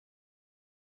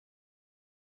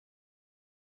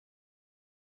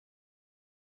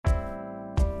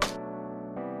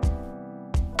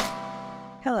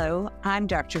Hello, I'm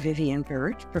Dr. Vivien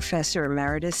Burt, Professor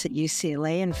Emeritus at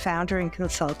UCLA and founder and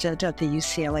consultant of the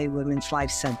UCLA Women's Life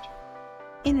Center.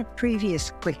 In a previous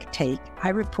quick take, I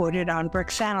reported on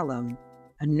brexanolone,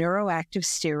 a neuroactive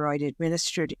steroid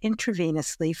administered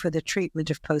intravenously for the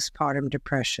treatment of postpartum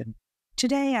depression.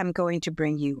 Today, I'm going to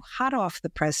bring you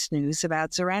hot-off-the-press news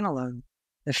about Zuranolone,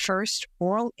 the first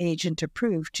oral agent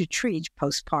approved to treat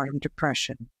postpartum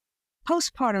depression.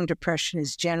 Postpartum depression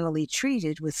is generally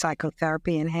treated with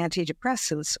psychotherapy and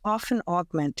antidepressants, often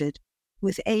augmented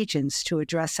with agents to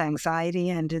address anxiety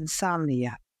and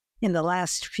insomnia. In the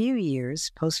last few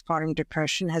years, postpartum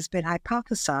depression has been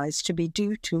hypothesized to be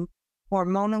due to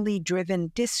hormonally driven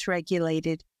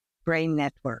dysregulated brain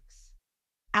networks.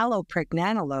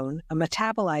 Allopregnanolone, a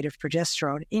metabolite of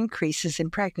progesterone, increases in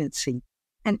pregnancy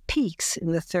and peaks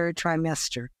in the third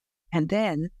trimester, and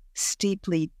then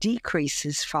steeply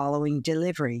decreases following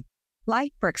delivery.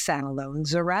 Like brexanolone,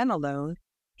 Zuranolone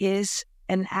is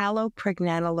an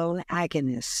allopregnanolone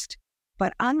agonist.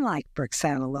 But unlike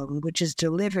brexanolone, which is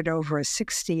delivered over a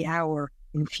 60-hour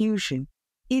infusion,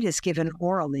 it is given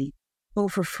orally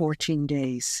over 14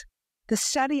 days. The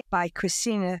study by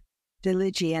Christina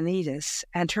Deligianidis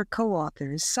and her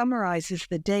co-authors summarizes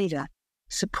the data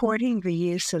supporting the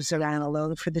use of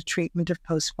Zuranolone for the treatment of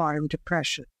postpartum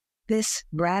depression. This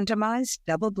randomized,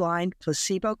 double-blind,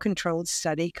 placebo-controlled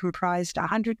study comprised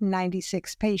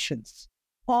 196 patients,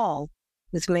 all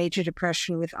with major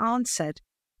depression with onset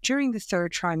during the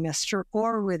third trimester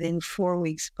or within 4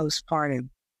 weeks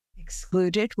postpartum.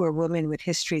 Excluded were women with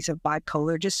histories of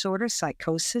bipolar disorder,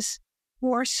 psychosis,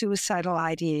 or suicidal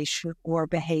ideation or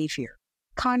behavior.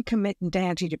 Concomitant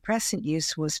antidepressant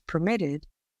use was permitted,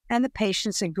 and the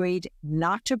patients agreed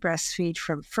not to breastfeed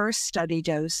from first study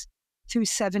dose through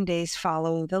 7 days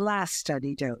following the last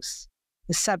study dose.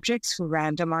 The subjects were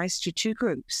randomized to two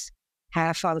groups,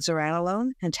 half on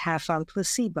Zuranolone and half on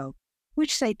placebo,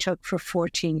 which they took for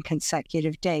 14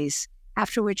 consecutive days,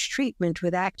 after which treatment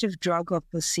with active drug or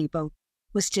placebo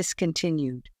was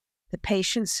discontinued. The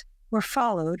patients were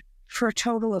followed for a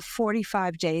total of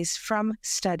 45 days from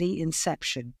study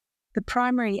inception. The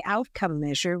primary outcome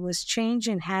measure was change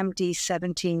in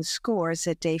HAM-D17 scores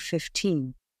at day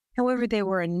 15. However, there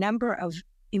were a number of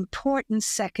important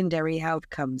secondary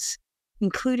outcomes,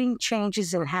 including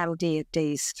changes in HAM-D at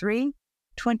days 3,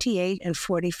 28, and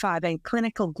 45, and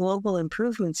clinical global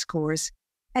improvement scores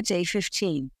at day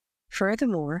 15.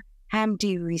 Furthermore,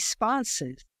 HAM-D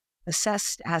responses,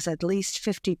 assessed as at least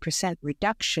 50%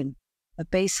 reduction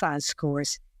of baseline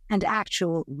scores, and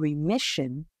actual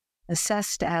remission,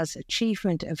 assessed as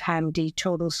achievement of HAM-D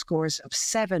total scores of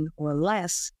 7 or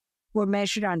less, were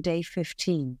measured on day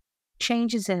 15.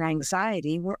 Changes in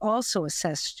anxiety were also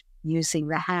assessed using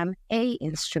the HAM-A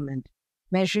instrument,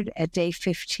 measured at day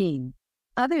 15.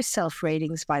 Other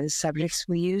self-ratings by the subjects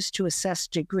were used to assess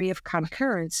degree of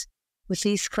concurrence with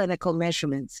these clinical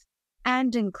measurements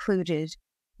and included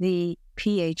the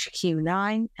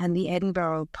PHQ-9 and the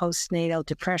Edinburgh Postnatal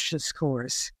Depression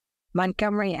scores.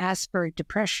 Montgomery-Åsberg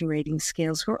Depression Rating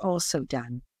Scales were also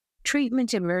done.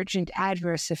 Treatment-emergent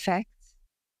adverse effects,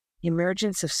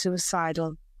 emergence of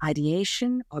suicidal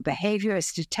ideation or behavior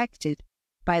is detected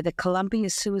by the Columbia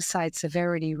Suicide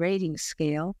Severity Rating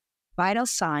Scale, vital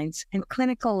signs, and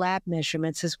clinical lab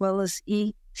measurements as well as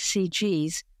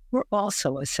ECGs were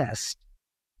also assessed.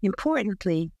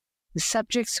 Importantly, the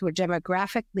subjects were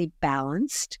demographically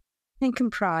balanced and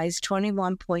comprised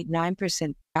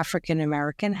 21.9% African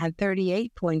American and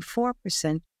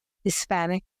 38.4%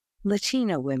 Hispanic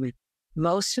Latino women.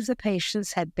 Most of the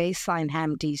patients had baseline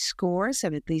HAM-D scores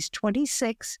of at least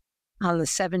 26 on the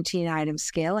 17-item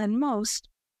scale, and most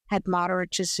had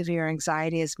moderate to severe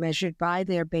anxiety as measured by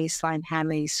their baseline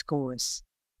HAM-A scores.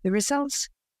 The results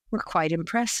were quite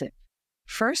impressive.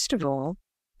 First of all,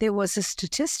 there was a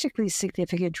statistically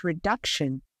significant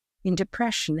reduction in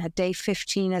depression at day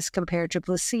 15 as compared to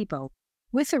placebo,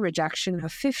 with a reduction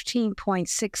of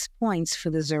 15.6 points for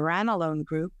the Zuranolone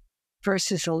group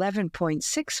versus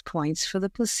 11.6 points for the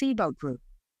placebo group.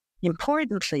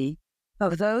 Importantly,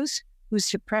 of those whose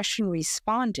depression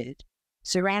responded,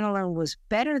 Zuranolone was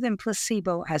better than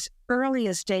placebo as early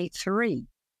as day 3,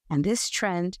 and this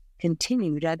trend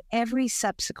continued at every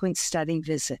subsequent study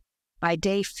visit. By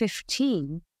day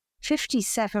 15,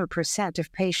 57%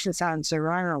 of patients on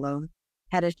Zuranolone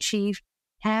had achieved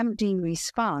HAM-D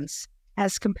response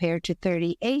as compared to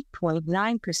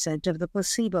 38.9% of the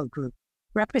placebo group,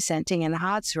 representing an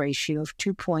odds ratio of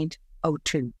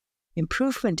 2.02.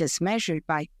 Improvement as measured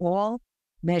by all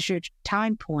measured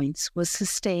time points was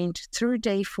sustained through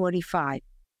day 45.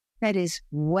 That is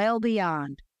well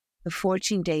beyond the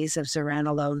 14 days of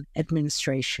Zuranolone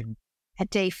administration. At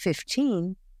day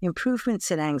 15,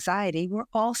 improvements in anxiety were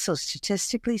also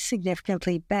statistically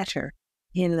significantly better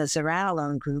in the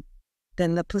Zuranolone group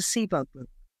than the placebo group.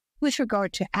 With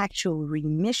regard to actual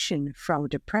remission from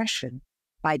depression,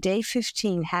 by day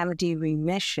 15, HAM-D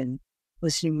remission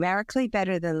was numerically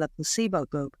better than the placebo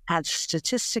group and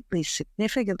statistically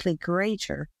significantly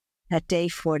greater at day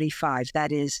 45,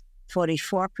 that is,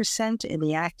 44% in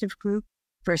the active group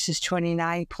versus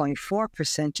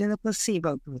 29.4% in the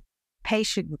placebo group.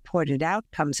 Patient-reported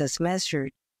outcomes as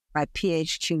measured by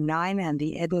PHQ-9 and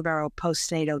the Edinburgh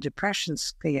Postnatal Depression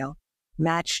Scale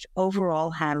matched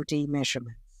overall HAM-D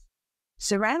measurements.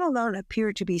 Zuranolone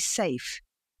appeared to be safe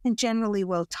and generally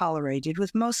well tolerated,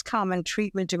 with most common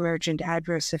treatment-emergent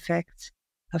adverse effects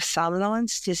of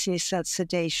somnolence, dizziness, and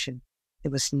sedation.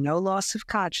 There was no loss of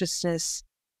consciousness,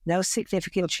 no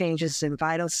significant changes in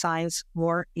vital signs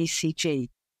or ECG,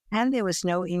 and there was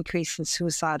no increase in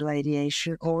suicidal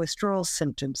ideation or withdrawal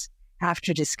symptoms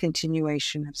after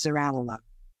discontinuation of Zuranolone.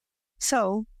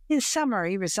 So, in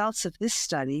summary, results of this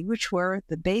study, which were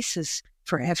the basis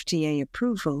for FDA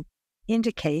approval,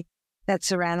 indicate that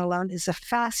Zuranolone is a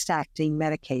fast-acting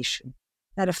medication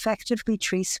that effectively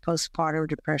treats postpartum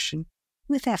depression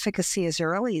with efficacy as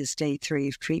early as day 3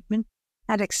 of treatment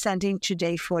and extending to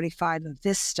day 45 of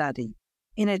this study.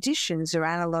 In addition,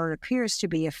 Zuranolone appears to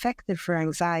be effective for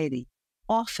anxiety,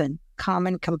 often a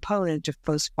common component of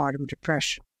postpartum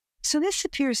depression. So this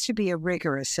appears to be a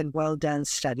rigorous and well-done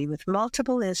study with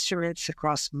multiple instruments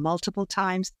across multiple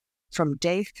times from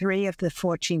day 3 of the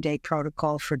 14-day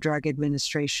protocol for drug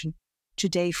administration to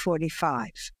day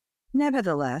 45.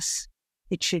 Nevertheless,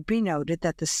 it should be noted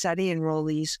that the study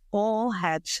enrollees all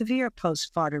had severe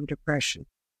postpartum depression,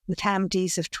 with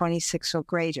HAM-Ds of 26 or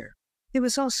greater. There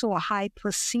was also a high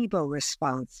placebo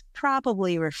response,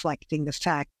 probably reflecting the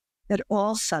fact that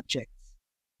all subjects,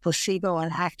 placebo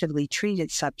and actively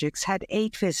treated subjects, had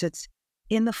 8 visits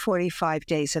in the 45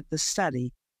 days of the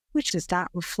study, which does not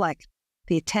reflect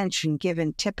the attention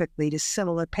given typically to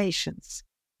similar patients.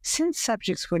 Since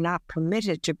subjects were not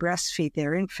permitted to breastfeed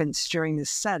their infants during the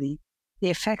study,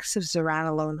 the effects of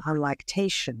Zuranolone on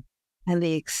lactation and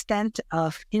the extent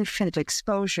of infant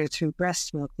exposure through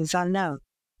breast milk is unknown.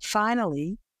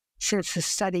 Finally, since the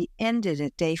study ended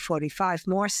at day 45,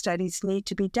 more studies need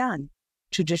to be done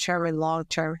to determine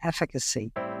long-term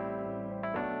efficacy.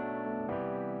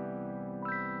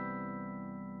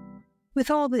 With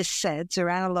all this said,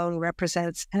 Zuranolone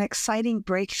represents an exciting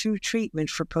breakthrough treatment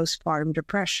for postpartum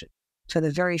depression. For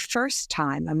the very first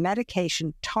time, a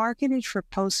medication targeted for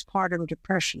postpartum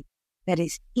depression that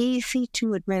is easy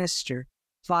to administer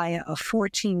via a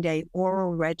 14-day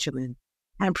oral regimen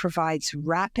and provides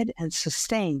rapid and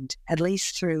sustained, at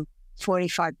least through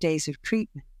 45 days of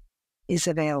treatment, is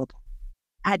available.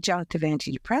 Adjunctive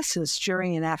antidepressants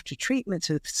during and after treatments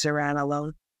with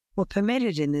Zuranolone were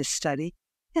permitted in this study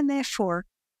and therefore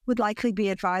would likely be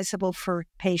advisable for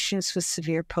patients with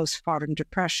severe postpartum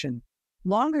depression.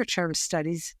 Longer-term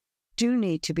studies do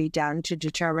need to be done to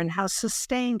determine how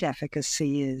sustained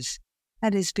efficacy is,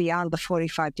 that is, beyond the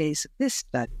 45 days of this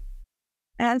study.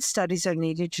 And studies are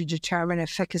needed to determine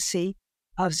efficacy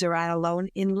of Zuranolone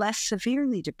in less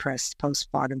severely depressed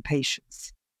postpartum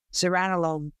patients.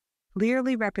 Zuranolone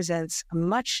clearly represents a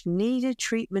much-needed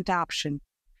treatment option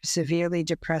for severely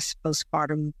depressed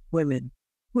postpartum women.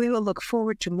 We will look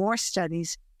forward to more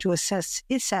studies to assess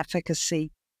its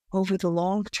efficacy over the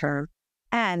long term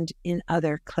and in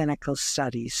other clinical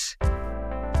studies.